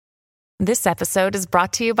This episode is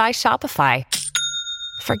brought to you by Shopify.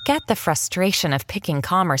 Forget the frustration of picking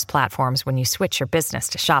commerce platforms when you switch your business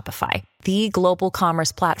to Shopify, the global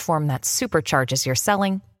commerce platform that supercharges your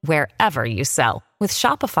selling wherever you sell. With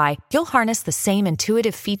Shopify, you'll harness the same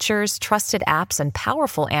intuitive features, trusted apps, and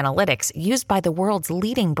powerful analytics used by the world's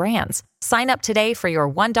leading brands. Sign up today for your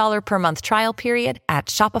 $1 per month trial period at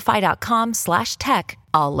shopify.com/tech,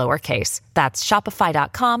 all lowercase. That's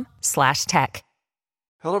shopify.com/tech.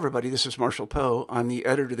 Hello, everybody. This is Marshall Poe. I'm the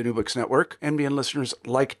editor of the New Books Network. NBN listeners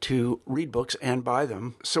like to read books and buy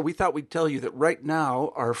them. So we thought we'd tell you that right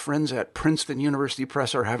now, our friends at Princeton University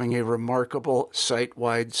Press are having a remarkable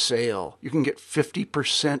site-wide sale. You can get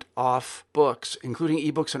 50% off books, including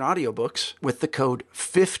ebooks and audiobooks, with the code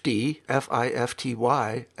 50,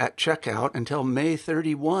 F-I-F-T-Y, at checkout until May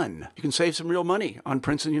 31. You can save some real money on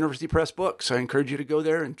Princeton University Press books. I encourage you to go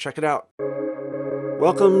there and check it out.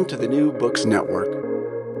 Welcome to the New Books Network.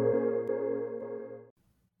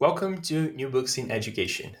 Welcome to New Books in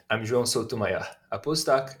Education. I'm João Sotomayor, a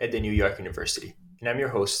postdoc at the New York University, and I'm your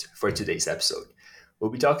host for today's episode. We'll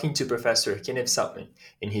be talking to Professor Kenneth Saltman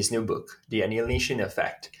in his new book, The Alienation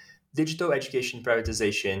Effect: Digital Education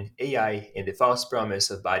Privatization, AI, and the False Promise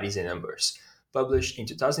of Bodies and Numbers, published in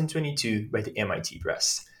 2022 by the MIT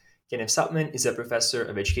Press. Kenneth Saltman is a professor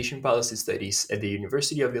of education policy studies at the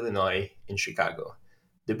University of Illinois in Chicago.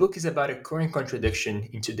 The book is about a current contradiction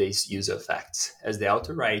in today's use of facts. As the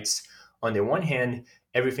author writes, on the one hand,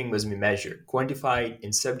 everything must be measured, quantified,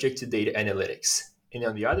 and subject to data analytics. And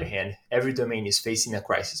on the other hand, every domain is facing a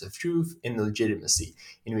crisis of truth and legitimacy,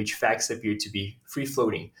 in which facts appear to be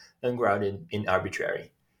free-floating, ungrounded, and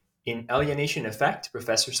arbitrary. In Alienation Effect,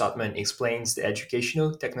 Professor Saltman explains the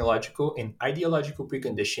educational, technological, and ideological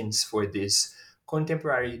preconditions for this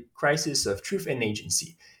contemporary crisis of truth and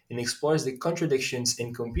agency, and explores the contradictions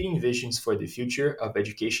and competing visions for the future of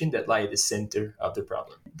education that lie at the center of the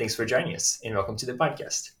problem. Thanks for joining us, and welcome to the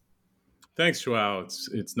podcast. Thanks, Joao.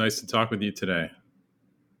 It's nice to talk with you today.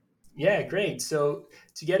 Yeah, great. So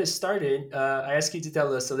to get us started, I ask you to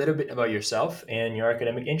tell us a little bit about yourself and your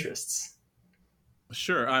academic interests.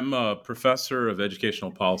 Sure. I'm a professor of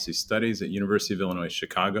educational policy studies at University of Illinois,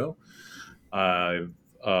 Chicago. In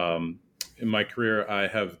my career, I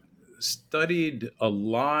have studied a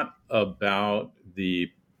lot about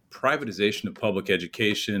the privatization of public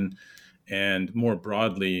education and more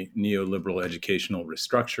broadly, neoliberal educational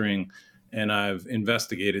restructuring. And I've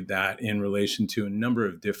investigated that in relation to a number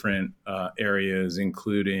of different areas,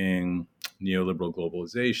 including neoliberal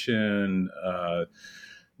globalization,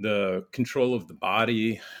 the control of the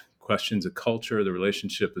body, questions of culture, the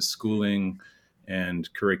relationship of schooling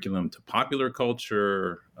and curriculum to popular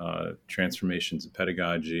culture, transformations of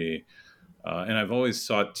pedagogy. And I've always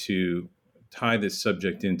sought to tie this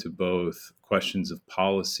subject into both questions of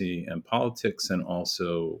policy and politics and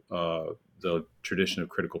also the tradition of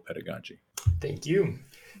critical pedagogy. Thank you.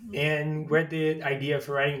 And where did the idea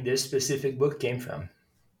for writing this specific book came from?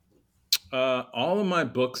 All of my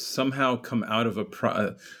books somehow come out of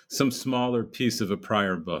some smaller piece of a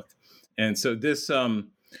prior book. And so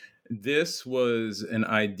this was an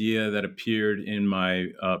idea that appeared in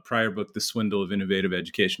my prior book, The Swindle of Innovative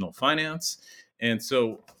Educational Finance. And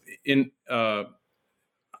so I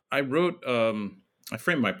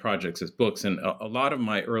framed my projects as books, and a lot of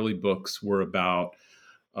my early books were about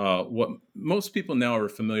what most people now are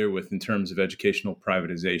familiar with in terms of educational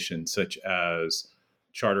privatization, such as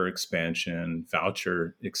charter expansion,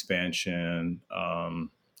 voucher expansion,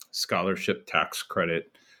 scholarship tax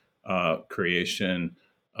credit creation,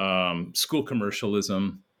 school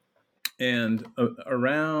commercialism. And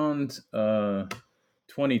around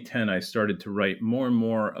 2010, I started to write more and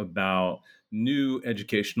more about new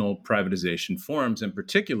educational privatization forms, and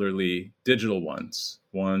particularly digital ones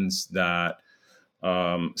that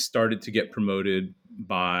started to get promoted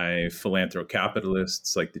by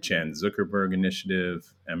philanthro-capitalists like the Chan Zuckerberg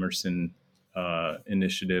Initiative, Emerson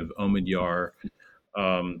Initiative, Omidyar,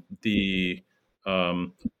 the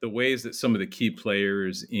ways that some of the key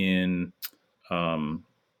players in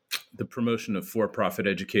the promotion of for-profit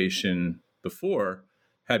education before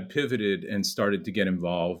had pivoted and started to get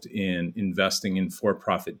involved in investing in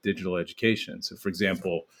for-profit digital education. So, for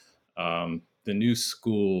example, the New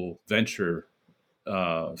School Venture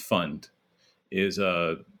Fund is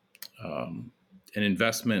an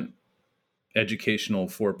investment educational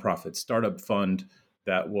for-profit startup fund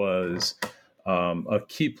that was a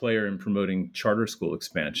key player in promoting charter school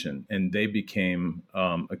expansion. And they became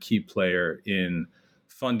a key player in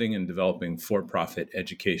funding and developing for-profit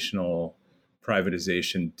educational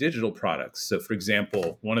privatization digital products. So, for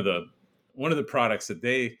example, one of the products that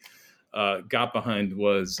they got behind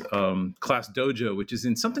was Class Dojo, which is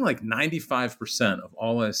in something like 95% of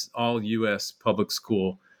all U.S. public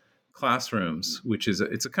school classrooms, which is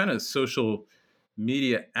it's a kind of social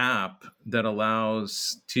media app that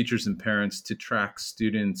allows teachers and parents to track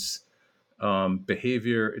students'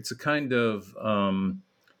 behavior. It's a kind of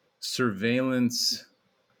surveillance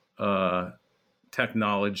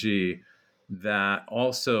technology that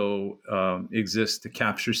also exists to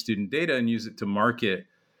capture student data and use it to market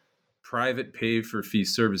private pay-for-fee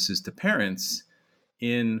services to parents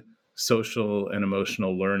in social and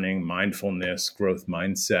emotional learning, mindfulness, growth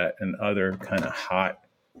mindset, and other kind of hot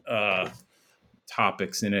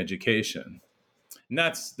topics in education. And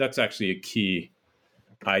that's actually a key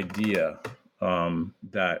idea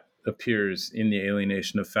that appears in the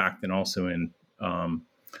Alienation of Fact and also in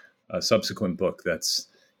a subsequent book that's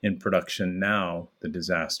in production now, The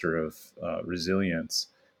Disaster of Resilience.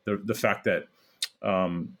 The fact that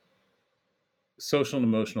social and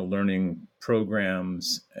emotional learning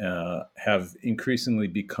programs have increasingly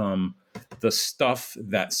become the stuff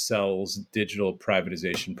that sells digital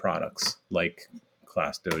privatization products like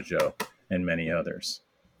Class Dojo and many others.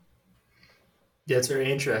 That's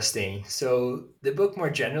very interesting. So the book more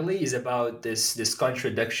generally is about this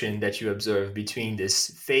contradiction that you observe between this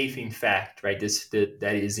faith in fact, right?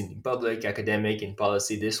 That is in public, academic, and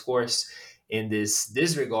policy discourse, and this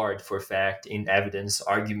disregard for fact in evidence,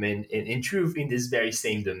 argument, and in truth in these very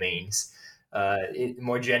same domains.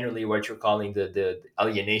 More generally, what you're calling the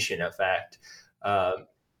alienation of fact.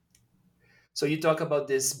 So you talk about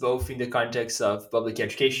this both in the context of public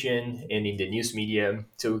education and in the news media.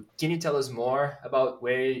 So can you tell us more about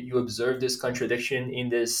where you observe this contradiction in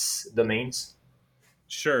these domains?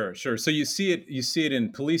 Sure. So you see it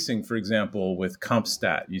in policing, for example, with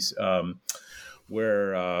CompStat,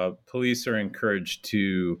 where police are encouraged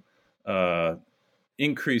to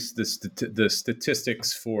increase the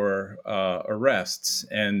statistics for arrests,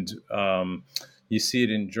 and you see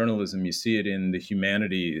it in journalism, you see it in the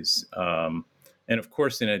humanities, and of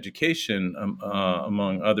course in education,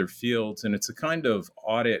 among other fields. And it's a kind of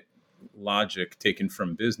audit logic taken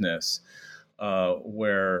from business,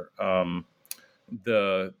 where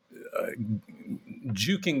the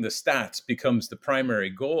juking the stats becomes the primary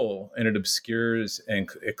goal, and it obscures and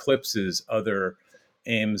eclipses other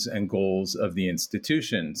aims and goals of the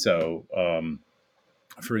institution. So,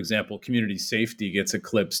 for example, community safety gets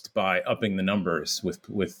eclipsed by upping the numbers with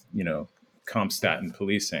CompStat and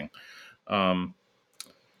policing. A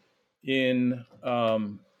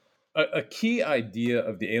key idea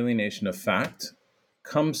of the alienation of fact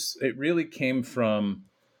really came from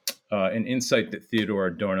an insight that Theodor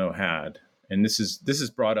Adorno had, and this is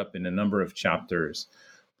brought up in a number of chapters.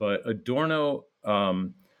 But Adorno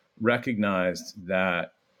recognized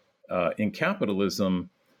that in capitalism,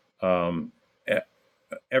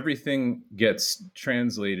 everything gets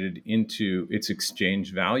translated into its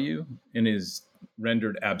exchange value and is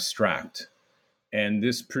rendered abstract, and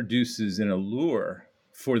this produces an allure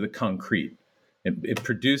for the concrete. It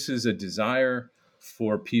produces a desire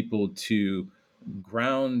for people to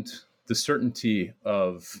ground the certainty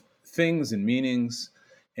of things and meanings.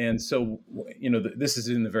 And so, this is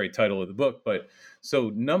in the very title of the book, but so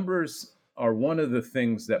numbers are one of the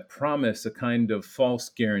things that promise a kind of false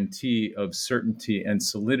guarantee of certainty and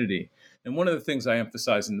solidity. And one of the things I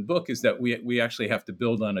emphasize in the book is that we actually have to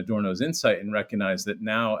build on Adorno's insight and recognize that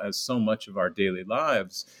now, as so much of our daily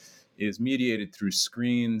lives is mediated through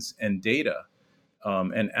screens and data,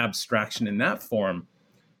 and abstraction in that form,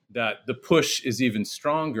 that the push is even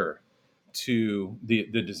stronger to the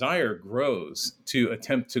desire grows to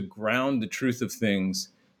attempt to ground the truth of things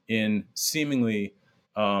in seemingly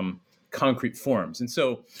concrete forms. And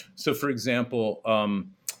so for example,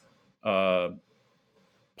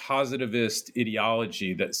 positivist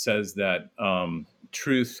ideology that says that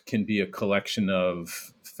truth can be a collection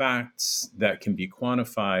of facts that can be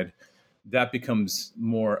quantified, that becomes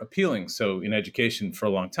more appealing. So in education, for a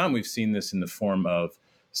long time, we've seen this in the form of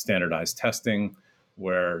standardized testing,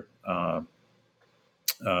 where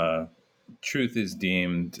truth is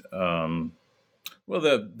deemed,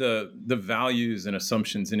 the values and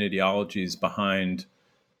assumptions and ideologies behind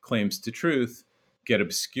claims to truth get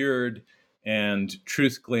obscured, and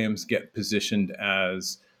truth claims get positioned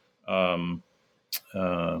as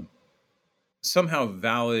somehow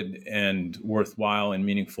valid and worthwhile and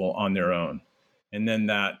meaningful on their own. And then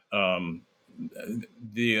that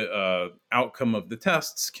the outcome of the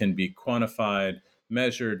tests can be quantified,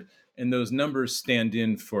 measured, and those numbers stand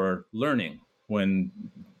in for learning when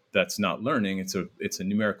that's not learning. It's a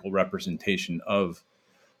numerical representation of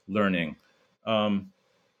learning.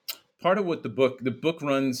 part of what the book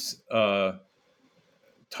runs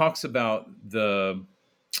talks about the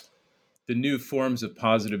new forms of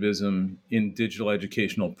positivism in digital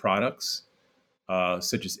educational products,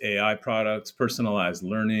 such as AI products, personalized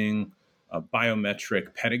learning,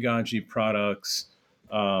 biometric pedagogy products,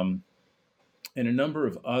 and a number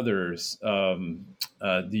of others.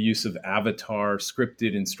 The use of avatar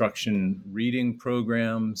scripted instruction reading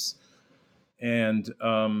programs. And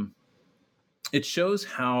it shows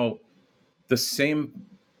how the same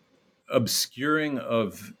obscuring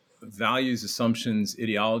of values, assumptions,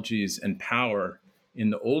 ideologies, and power in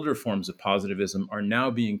the older forms of positivism are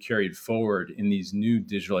now being carried forward in these new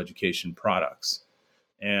digital education products.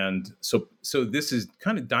 And so this is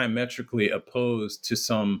kind of diametrically opposed to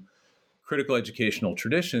some critical educational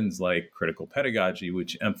traditions like critical pedagogy,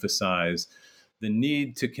 which emphasize the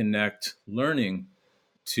need to connect learning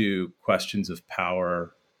to questions of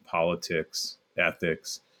power, politics,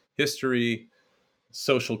 ethics, history,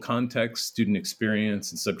 social context, student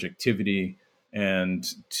experience, and subjectivity,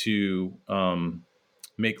 and to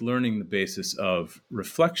make learning the basis of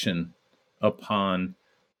reflection upon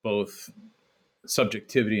both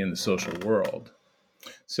subjectivity and the social world.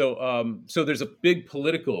 So there's a big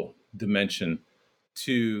political dimension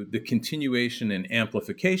to the continuation and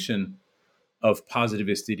amplification of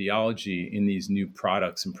positivist ideology in these new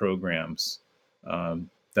products and programs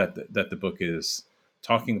that the book is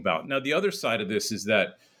talking about. Now, the other side of this is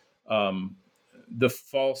that the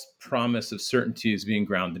false promise of certainty is being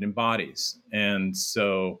grounded in bodies. And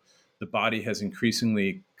so the body has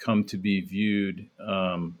increasingly come to be viewed,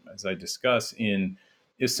 as I discuss, in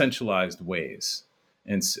essentialized ways.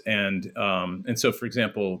 And so, for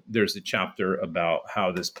example, there's a chapter about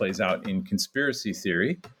how this plays out in conspiracy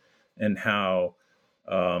theory and how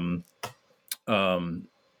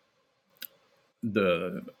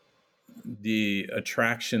the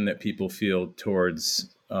attraction that people feel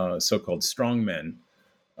towards so-called strongmen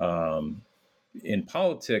in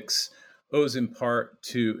politics owes in part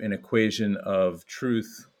to an equation of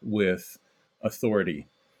truth with authority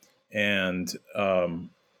and an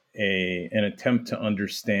attempt to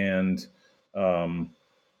understand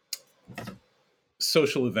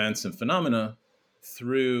social events and phenomena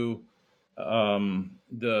through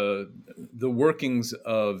the workings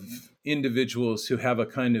of individuals who have a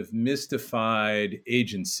kind of mystified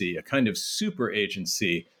agency, a kind of super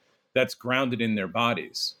agency that's grounded in their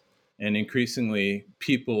bodies. And increasingly,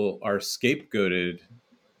 people are scapegoated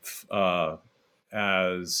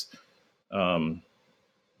as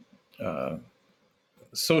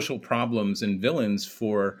social problems and villains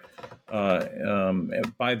for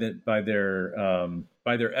by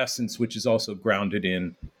their essence, which is also grounded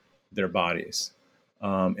in their bodies.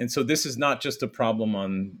 And so this is not just a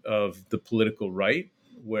problem of the political right,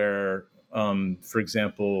 where, for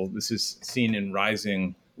example, this is seen in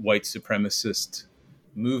rising white supremacist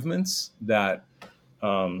movements that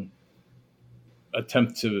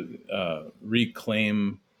attempt to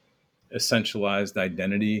reclaim essentialized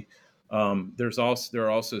identity. There are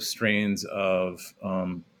also strains of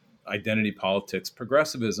identity politics,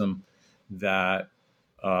 progressivism, that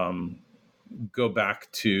go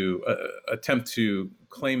back to attempt to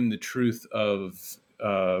claim the truth of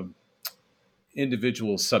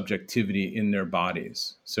individual subjectivity in their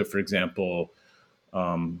bodies. So, for example,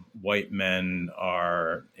 white men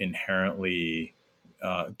are inherently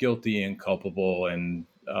guilty and culpable, and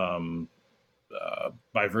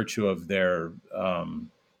by virtue of their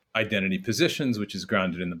identity positions, which is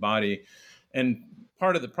grounded in the body. And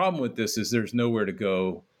part of the problem with this is there's nowhere to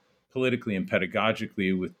go politically and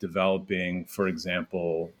pedagogically with developing, for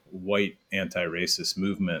example, white anti-racist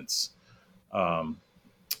movements.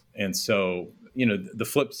 And so, the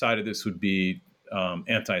flip side of this would be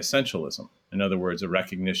anti-essentialism. In other words, a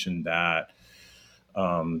recognition that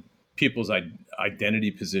people's identity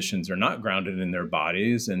positions are not grounded in their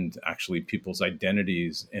bodies, and actually people's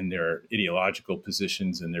identities and their ideological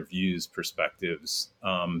positions and their views, perspectives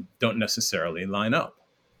don't necessarily line up.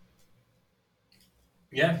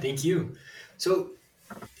 Yeah, thank you. So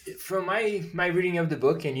from my reading of the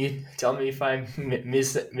book, and you tell me if I'm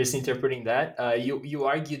misinterpreting that, you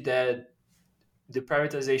argued that the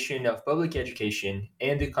privatization of public education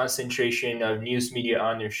and the concentration of news media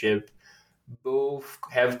ownership both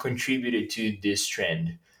have contributed to this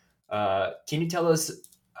trend. Can you tell us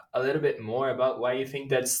a little bit more about why you think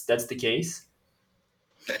that's the case?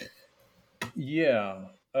 Yeah.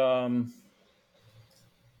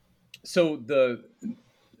 So the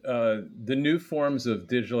new forms of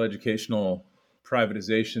digital educational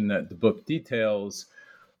privatization that the book details,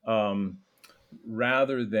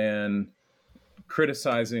 rather than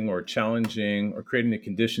criticizing or challenging or creating the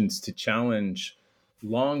conditions to challenge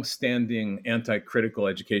long-standing anti-critical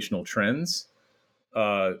educational trends,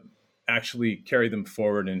 actually carry them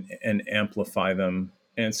forward and amplify them.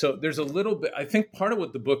 And so there's a little bit, I think part of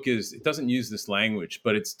what the book is, it doesn't use this language,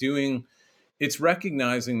 but it's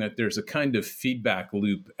recognizing that there's a kind of feedback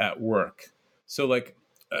loop at work. So like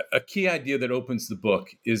a key idea that opens the book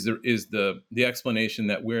is the explanation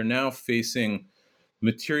that we're now facing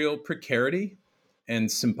material precarity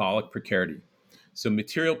and symbolic precarity. So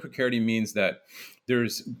material precarity means that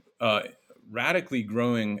there's radically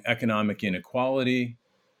growing economic inequality,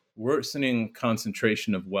 worsening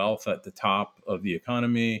concentration of wealth at the top of the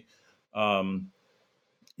economy,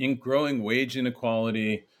 in growing wage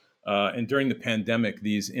inequality. And during the pandemic,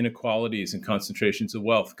 these inequalities and concentrations of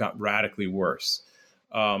wealth got radically worse.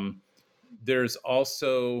 There's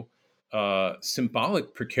also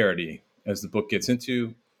symbolic precarity, as the book gets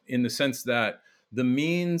into, in the sense that the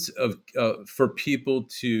means of for people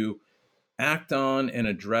to act on and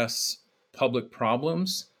address public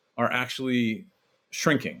problems are actually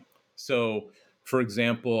shrinking. So, for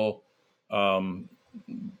example,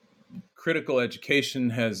 critical education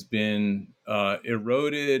has been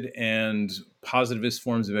eroded and positivist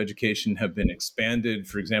forms of education have been expanded.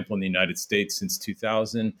 For example, in the United States since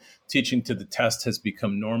 2000, teaching to the test has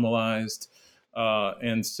become normalized.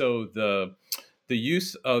 And so the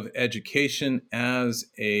use of education as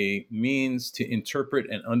a means to interpret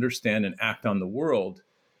and understand and act on the world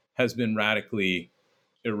has been radically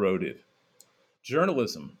eroded.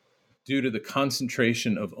 Journalism, due to the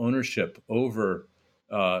concentration of ownership over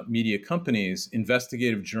media companies,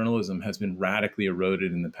 investigative journalism has been radically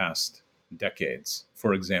eroded in the past decades,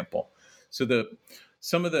 for example. So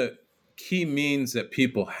some of the key means that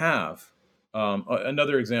people have,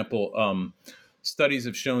 another example, studies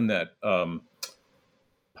have shown that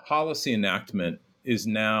policy enactment is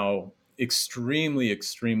now extremely,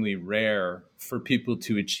 extremely rare for people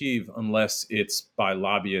to achieve unless it's by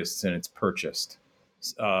lobbyists and it's purchased.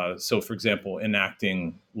 So, for example,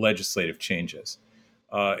 enacting legislative changes.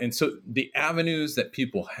 And so the avenues that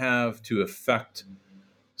people have to affect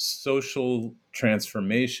social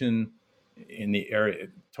transformation in the area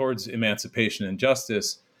towards emancipation and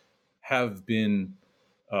justice have been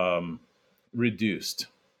reduced.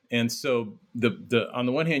 And so the on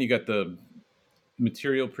the one hand, you got the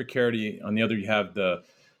material precarity. On the other, you have the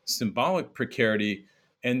symbolic precarity.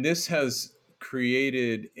 And this has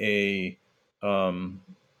created an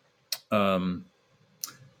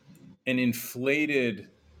inflated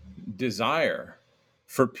desire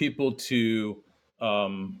for people to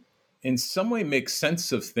in some way make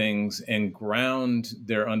sense of things and ground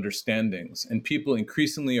their understandings. And people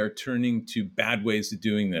increasingly are turning to bad ways of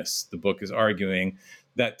doing this, the book is arguing,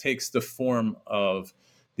 that takes the form of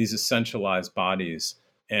these essentialized bodies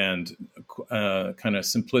and kind of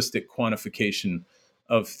simplistic quantification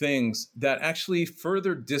of things that actually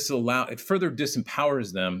further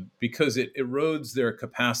disempowers them because it erodes their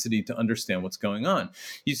capacity to understand what's going on.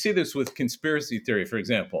 You see this with conspiracy theory, for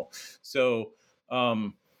example. So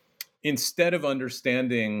instead of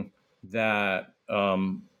understanding that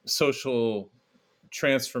social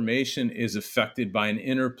transformation is affected by an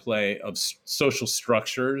interplay of social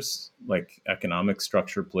structures like economic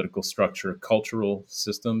structure, political structure, cultural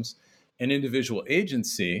systems, and individual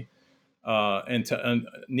agency, and to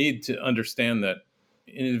need to understand that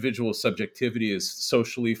individual subjectivity is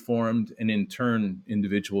socially formed, and in turn,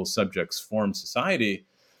 individual subjects form society.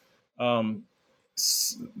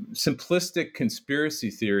 Simplistic conspiracy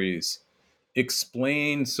theories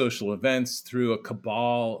explain social events through a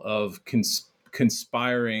cabal of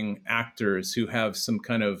conspiring actors who have some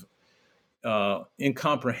kind of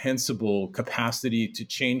incomprehensible capacity to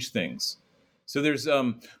change things. So there's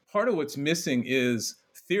part of what's missing is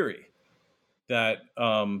theory, that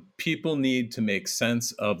people need to make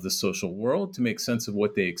sense of the social world, to make sense of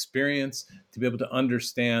what they experience, to be able to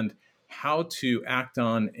understand how to act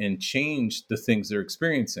on and change the things they're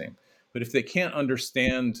experiencing. But if they can't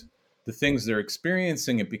understand the things they're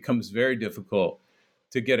experiencing, it becomes very difficult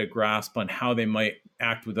to get a grasp on how they might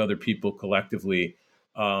act with other people collectively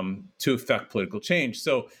to affect political change.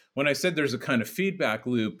 So when I said there's a kind of feedback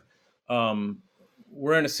loop,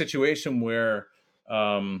 we're in a situation where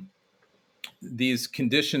these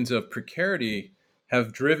conditions of precarity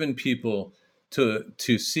have driven people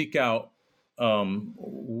to seek out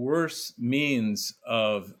worse means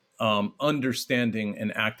of understanding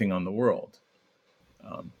and acting on the world.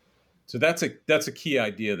 So that's a key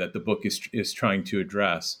idea that the book is trying to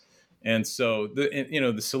address. And so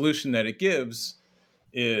the solution that it gives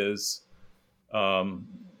is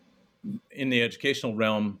in the educational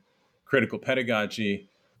realm, critical pedagogy,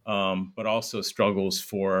 but also struggles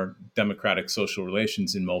for democratic social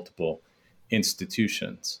relations in multiple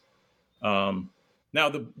institutions. Now,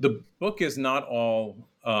 the book is not all,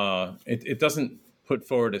 it doesn't put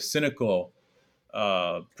forward a cynical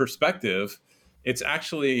perspective. It's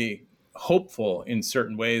actually hopeful in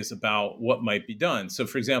certain ways about what might be done. So,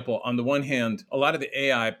 for example, on the one hand, a lot of the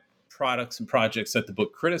AI products and projects that the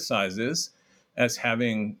book criticizes as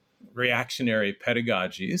having reactionary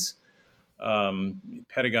pedagogies,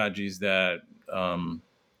 pedagogies that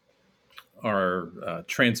are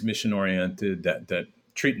transmission oriented, that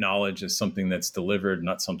treat knowledge as something that's delivered,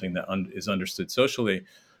 not something that is understood socially.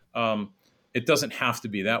 It doesn't have to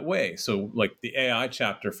be that way. So, like the AI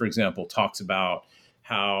chapter, for example, talks about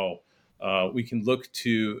how we can look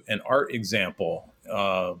to an art example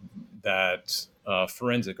that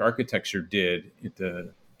forensic architecture did at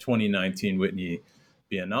the 2019 Whitney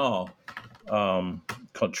Biennale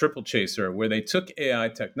called Triple Chaser, where they took AI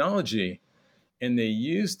technology and they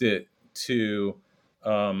used it to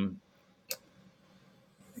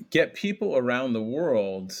get people around the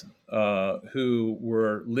world who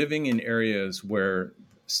were living in areas where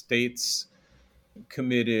states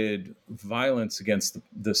committed violence against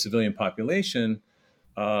the civilian population.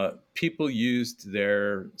 People used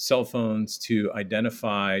their cell phones to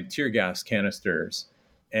identify tear gas canisters,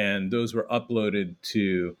 and those were uploaded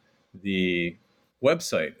to the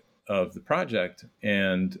website of the project.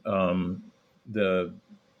 And the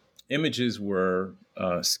images were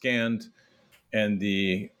scanned, and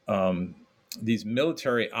these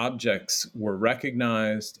military objects were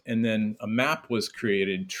recognized, and then a map was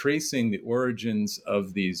created tracing the origins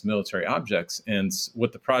of these military objects. And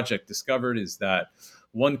what the project discovered is that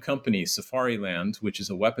one company, Safariland, which is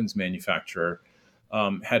a weapons manufacturer,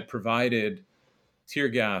 had provided tear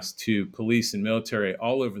gas to police and military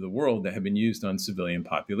all over the world that had been used on civilian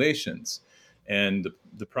populations. And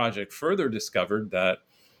the project further discovered that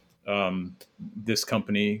this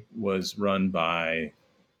company was run by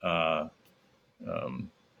a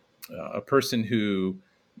person who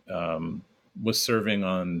was serving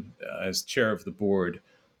on as chair of the board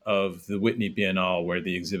of the Whitney Biennale, where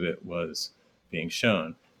the exhibit was being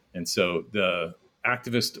shown. And so the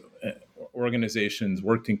activist organizations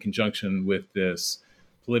worked in conjunction with this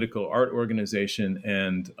political art organization,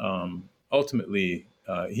 and ultimately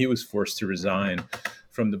he was forced to resign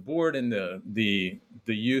from the board. And the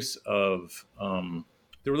use of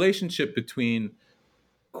the relationship between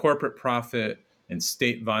corporate profit and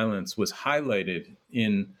state violence was highlighted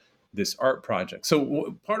in this art project.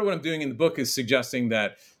 So part of what I'm doing in the book is suggesting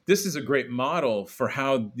that this is a great model for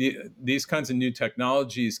how these kinds of new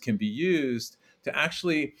technologies can be used to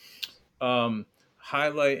actually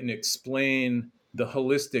highlight and explain the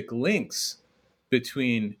holistic links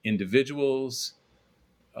between individuals,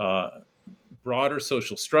 broader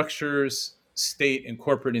social structures, state and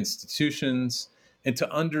corporate institutions, and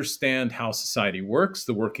to understand how society works,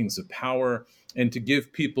 the workings of power, and to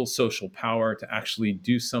give people social power to actually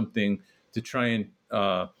do something to try and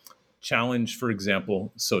challenge, for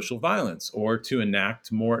example, social violence, or to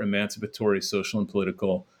enact more emancipatory social and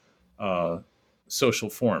political social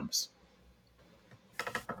forms.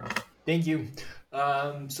 Thank you.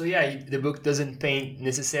 So yeah, the book doesn't paint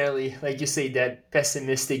necessarily, like you say, that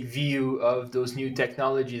pessimistic view of those new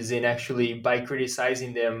technologies, and actually by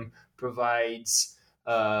criticizing them provides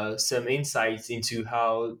some insights into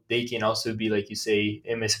how they can also be, like you say,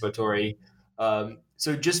 emancipatory.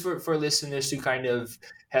 So just for listeners to kind of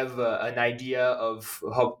have an idea of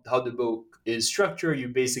how the book is structured, you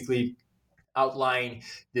basically outline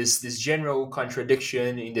this general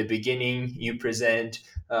contradiction in the beginning. You present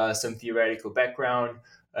some theoretical background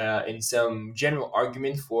and some general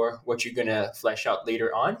argument for what you're going to flesh out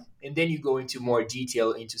later on, and then you go into more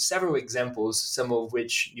detail into several examples, some of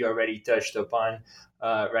which you already touched upon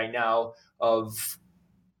right now, of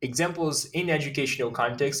examples in educational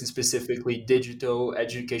context, specifically digital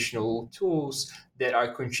educational tools that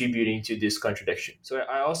are contributing to this contradiction. So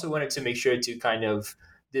I also wanted to make sure to kind of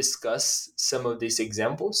discuss some of these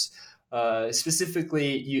examples.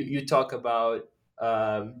 Specifically, you talk about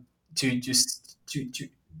in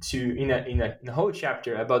a whole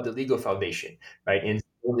chapter about the legal foundation, right, and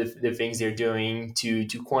the things they're doing to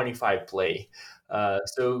quantify play.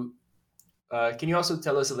 Can you also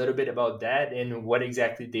tell us a little bit about that and what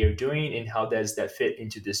exactly they are doing, and how does that fit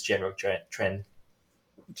into this general trend?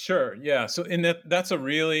 Sure. Yeah. So, that's a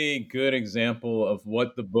really good example of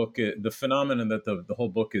what the book, the phenomenon that the whole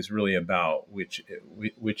book is really about, which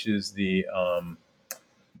is the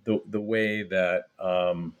way that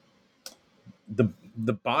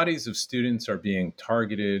the bodies of students are being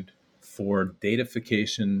targeted for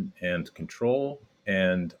datafication and control.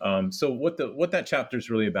 And so what that chapter is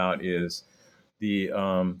really about is the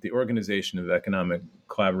Organization of Economic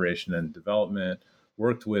Collaboration and Development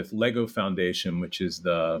worked with Lego Foundation, which is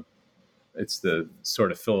the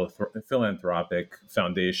sort of philanthropic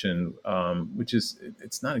foundation, which is,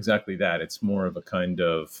 it's not exactly that. It's more of a kind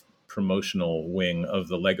of promotional wing of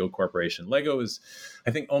the Lego Corporation. Lego is,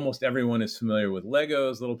 I think almost everyone is familiar with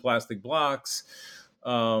Legos, little plastic blocks.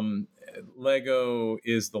 Lego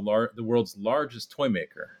is the world's largest toy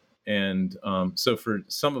maker. And so for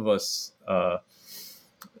some of us,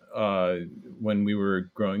 when we were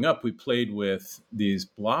growing up, we played with these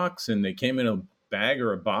blocks, and they came in a bag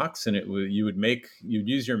or a box, and you'd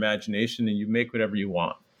use your imagination and you make whatever you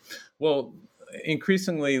want. Well,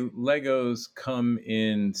 increasingly, Legos come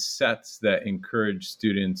in sets that encourage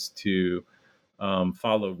students to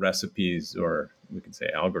follow recipes, or we could say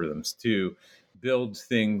algorithms, to build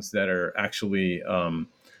things that are actually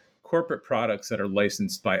corporate products that are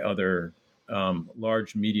licensed by other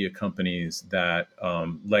large media companies that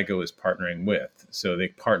Lego is partnering with. So they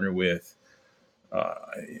partner with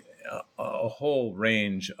a whole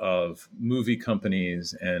range of movie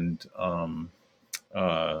companies and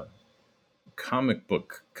comic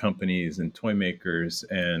book companies and toy makers,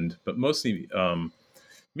 but mostly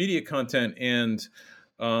media content. And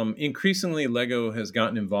increasingly, Lego has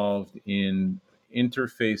gotten involved in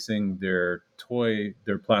interfacing their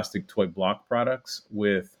plastic toy block products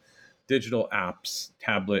with digital apps,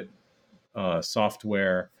 tablet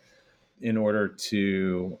software, in order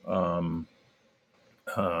to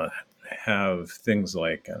have things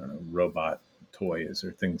like, I don't know, robot toys,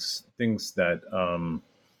 or things that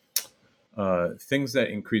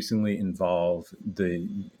increasingly involve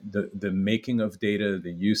the making of data,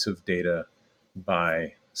 the use of data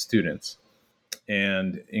by students.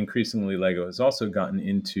 And increasingly, Lego has also gotten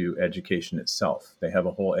into education itself. They have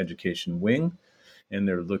a whole education wing, and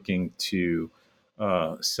they're looking to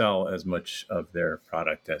sell as much of their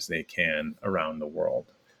product as they can around the world.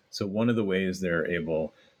 So one of the ways they're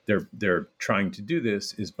trying to do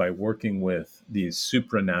this is by working with these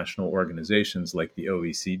supranational organizations like the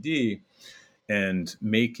OECD and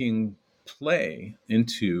making play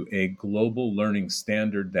into a global learning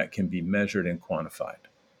standard that can be measured and quantified.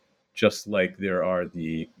 Just like there are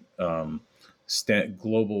the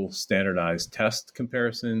global standardized test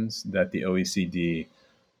comparisons that the OECD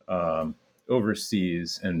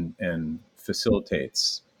oversees and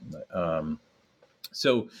facilitates.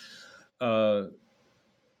 So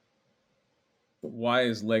why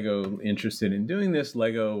is Lego interested in doing this?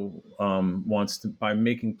 Lego wants to, by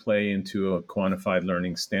making play into a quantified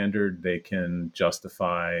learning standard, they can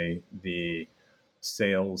justify the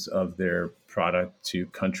sales of their product to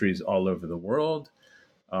countries all over the world.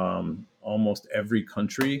 Almost every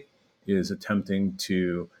country is attempting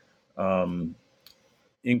to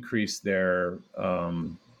increase their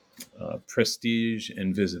prestige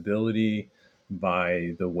and visibility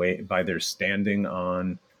by their standing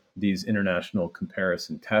on these international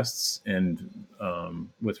comparison tests, and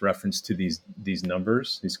with reference to these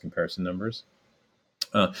comparison numbers.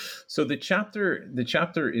 So the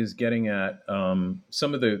chapter is getting at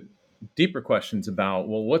some of the deeper questions about,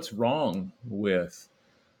 well, what's wrong with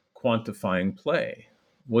quantifying play?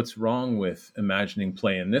 What's wrong with imagining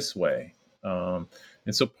play in this way? And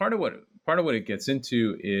so part of what it gets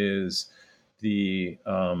into is the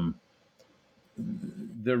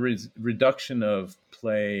reduction of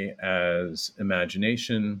play as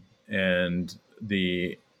imagination, and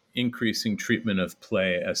the increasing treatment of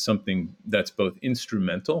play as something that's both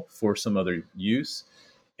instrumental for some other use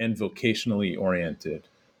and vocationally oriented,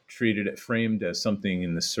 framed as something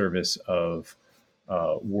in the service of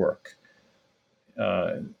work.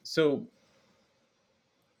 So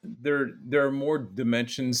there are more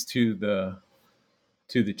dimensions to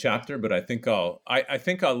the chapter, but I think I'll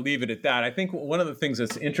leave it at that. I think one of the things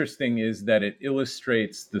that's interesting is that it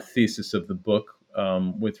illustrates the thesis of the book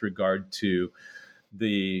with regard to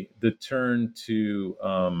the turn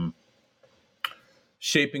to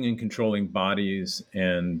shaping and controlling bodies,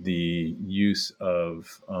 and the use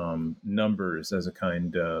of numbers as a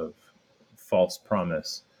kind of false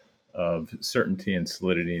promise of certainty and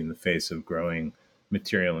solidity in the face of growing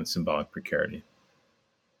material and symbolic precarity.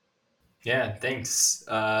 Yeah, thanks.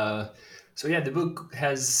 So yeah, the book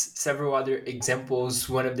has several other examples.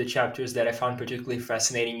 One of the chapters that I found particularly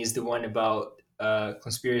fascinating is the one about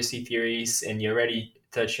conspiracy theories, and you already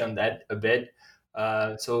touched on that a bit.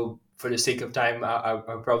 So for the sake of time, I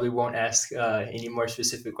probably won't ask any more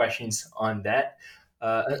specific questions on that,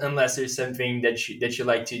 unless there's something that you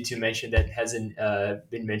like to mention that hasn't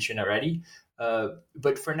been mentioned already.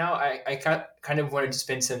 But for now, I kind of wanted to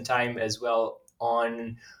spend some time as well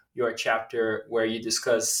on your chapter where you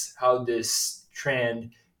discuss how this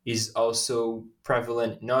trend is also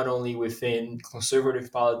prevalent not only within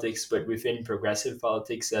conservative politics, but within progressive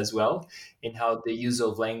politics as well, and how the use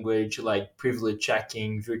of language like privilege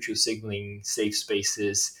checking, virtue signaling, safe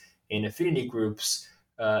spaces, and affinity groups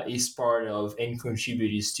is part of and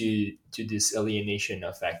contributes to this alienation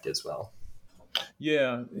effect as well.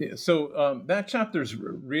 Yeah. So that chapter's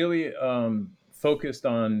really focused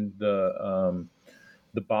on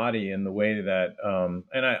the body and the way that,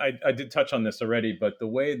 and I did touch on this already, but the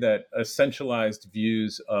way that essentialized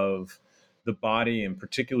views of the body and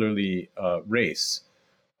particularly race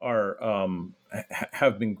are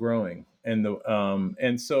have been growing,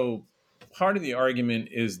 and so part of the argument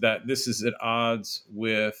is that this is at odds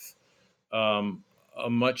with a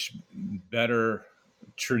much better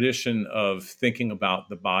tradition of thinking about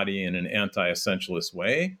the body in an anti-essentialist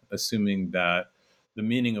way, assuming that the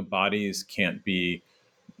meaning of bodies can't be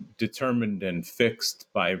determined and fixed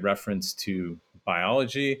by reference to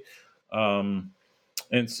biology. And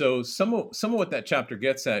so some of what that chapter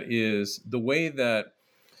gets at is the way that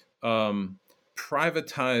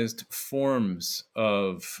privatized forms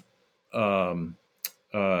of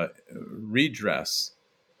redress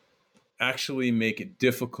actually make it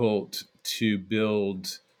difficult to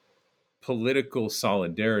build political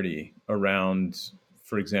solidarity around,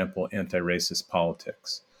 for example, anti-racist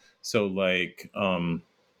politics. So like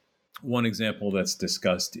one example that's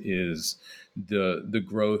discussed is the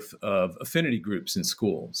growth of affinity groups in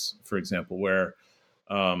schools, for example, where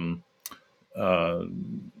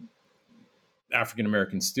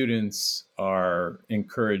African-American students are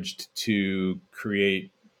encouraged to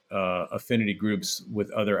create affinity groups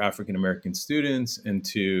with other African-American students and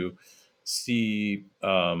to see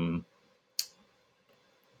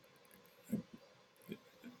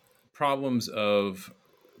problems of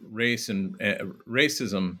race and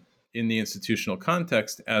racism in the institutional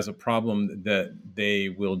context as a problem that they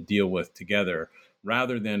will deal with together,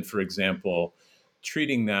 rather than, for example,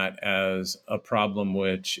 treating that as a problem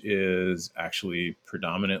which is actually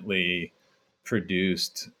predominantly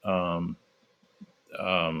produced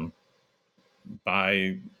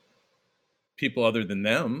by people other than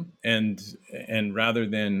them, and rather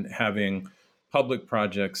than having public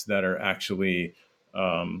projects that are actually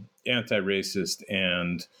anti-racist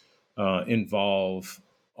and involve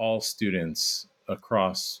all students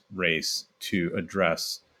across race to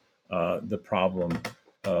address the problem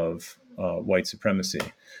of white supremacy.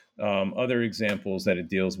 Other examples that it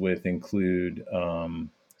deals with include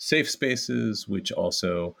safe spaces, which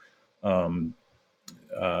also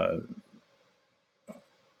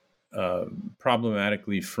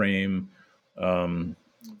problematically frame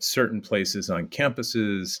certain places on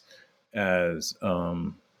campuses as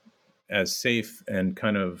safe and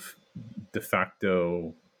kind of de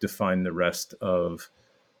facto define the rest of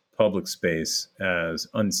public space as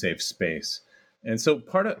unsafe space. And so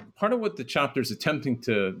part of what the chapter is attempting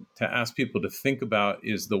to ask people to think about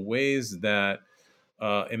is the ways that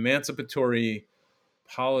emancipatory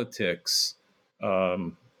politics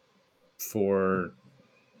for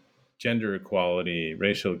gender equality,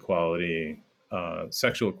 racial equality,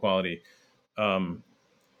 sexual equality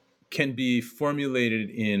can be formulated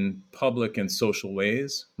in public and social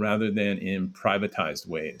ways rather than in privatized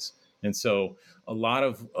ways. And so a lot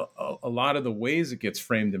of the ways it gets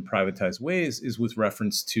framed in privatized ways is with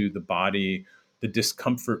reference to the body, the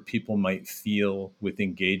discomfort people might feel with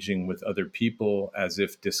engaging with other people, as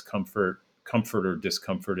if comfort or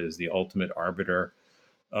discomfort is the ultimate arbiter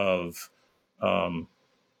of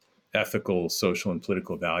ethical, social, and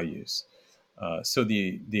political values. So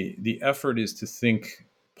the effort is to think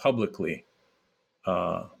publicly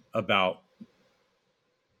about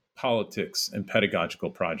politics and pedagogical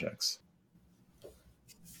projects.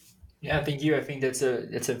 Yeah, thank you. I think that's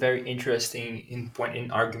a very interesting point in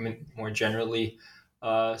argument more generally.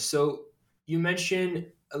 So you mentioned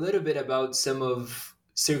a little bit about some of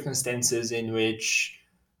circumstances in which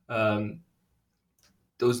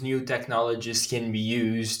those new technologies can be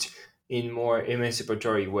used in more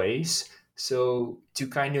emancipatory ways. So to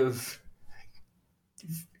kind of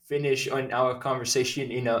finish on our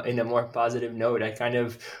conversation in a more positive note, I kind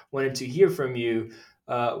of wanted to hear from you.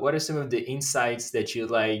 What are some of the insights that you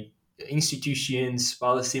like institutions,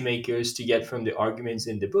 policymakers to get from the arguments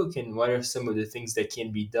in the book, and what are some of the things that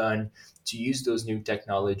can be done to use those new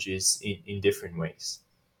technologies in different ways?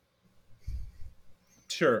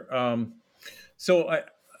 Sure. So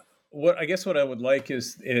I guess what I would like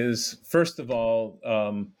is first of all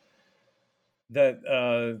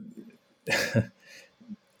that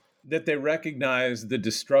that they recognize the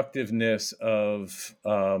destructiveness of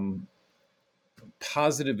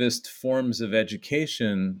positivist forms of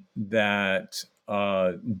education that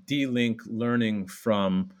de-link learning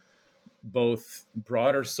from both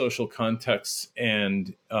broader social contexts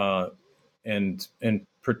and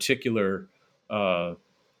particular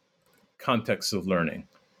contexts of learning,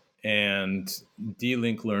 and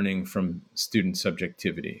de-link learning from student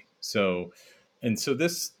subjectivity. So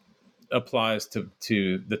this applies to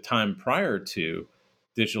the time prior to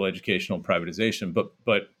digital educational privatization.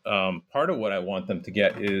 But part of what I want them to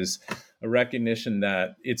get is a recognition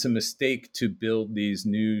that it's a mistake to build these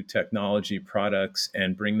new technology products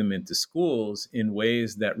and bring them into schools in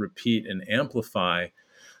ways that repeat and amplify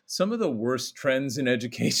some of the worst trends in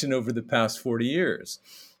education over the past 40 years.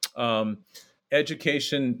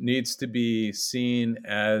 Education needs to be seen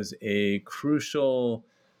as a crucial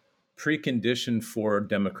precondition for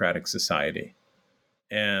democratic society.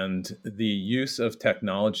 And the use of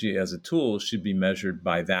technology as a tool should be measured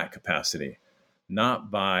by that capacity, not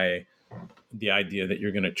by the idea that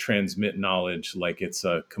you're going to transmit knowledge like it's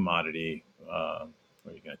a commodity, where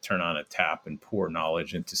you're going to turn on a tap and pour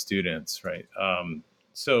knowledge into students, right?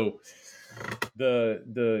 So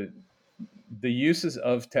the uses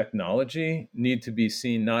of technology need to be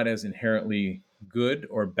seen not as inherently good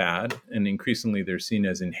or bad, and increasingly they're seen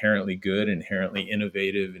as inherently good, inherently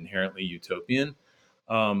innovative, inherently utopian.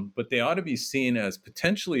 But they ought to be seen as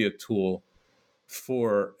potentially a tool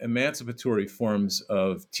for emancipatory forms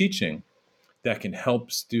of teaching that can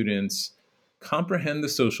help students comprehend the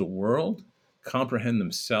social world, comprehend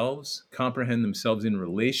themselves in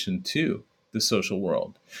relation to the social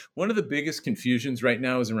world. One of the biggest confusions right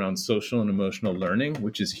now is around social and emotional learning,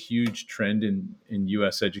 which is a huge trend in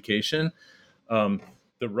U.S. education. The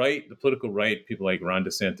right, the political right, people like Ron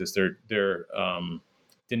DeSantis, they're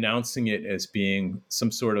denouncing it as being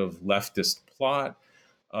some sort of leftist plot.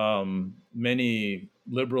 Many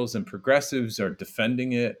liberals and progressives are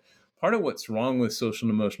defending it. Part of what's wrong with social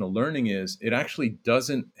and emotional learning is it actually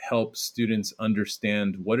doesn't help students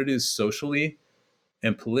understand what it is socially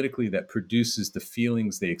and politically that produces the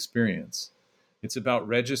feelings they experience. It's about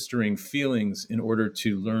registering feelings in order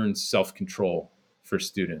to learn self-control for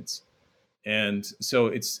students. And so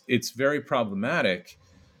it's very problematic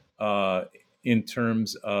in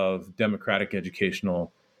terms of democratic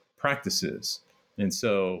educational practices. And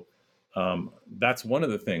so that's one of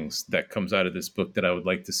the things that comes out of this book that I would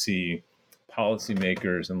like to see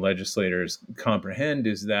policymakers and legislators comprehend,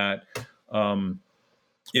 is that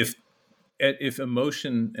if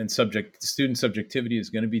emotion and student subjectivity is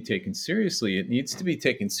going to be taken seriously, it needs to be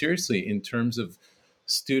taken seriously in terms of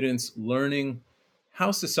students learning how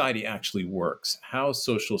society actually works, how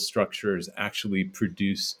social structures actually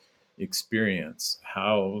produce experience,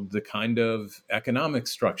 how the kind of economic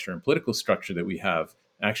structure and political structure that we have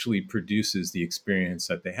actually produces the experience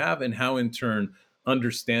that they have, and how in turn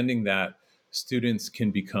understanding that students can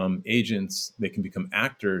become agents, they can become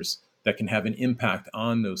actors that can have an impact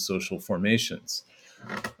on those social formations.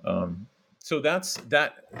 So that's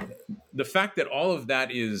that. The fact that all of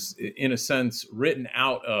that is, in a sense, written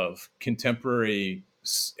out of contemporary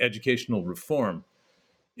educational reform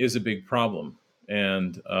is a big problem,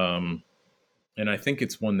 and I think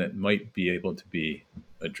it's one that might be able to be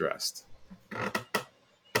addressed.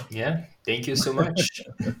 Yeah, thank you so much,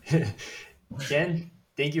 Ken.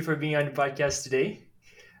 Thank you for being on the podcast today.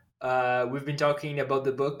 We've been talking about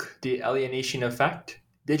the book, The Alienation of Fact,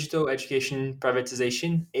 Digital Education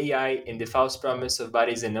Privatization, AI and the False Promise of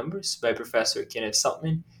Bodies and Numbers by Professor Kenneth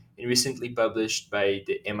Saltman, and recently published by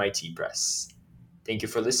the MIT Press. Thank you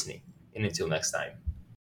for listening, and until next time.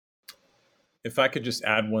 If I could just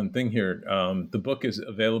add one thing here, the book is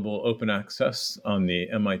available open access on the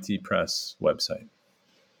MIT Press website.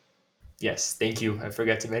 Yes, thank you. I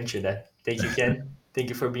forgot to mention that. Thank you, Ken. Thank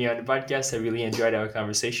you for being on the podcast. I really enjoyed our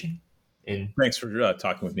conversation. And thanks for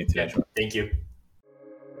talking with me today. Yeah, thank you.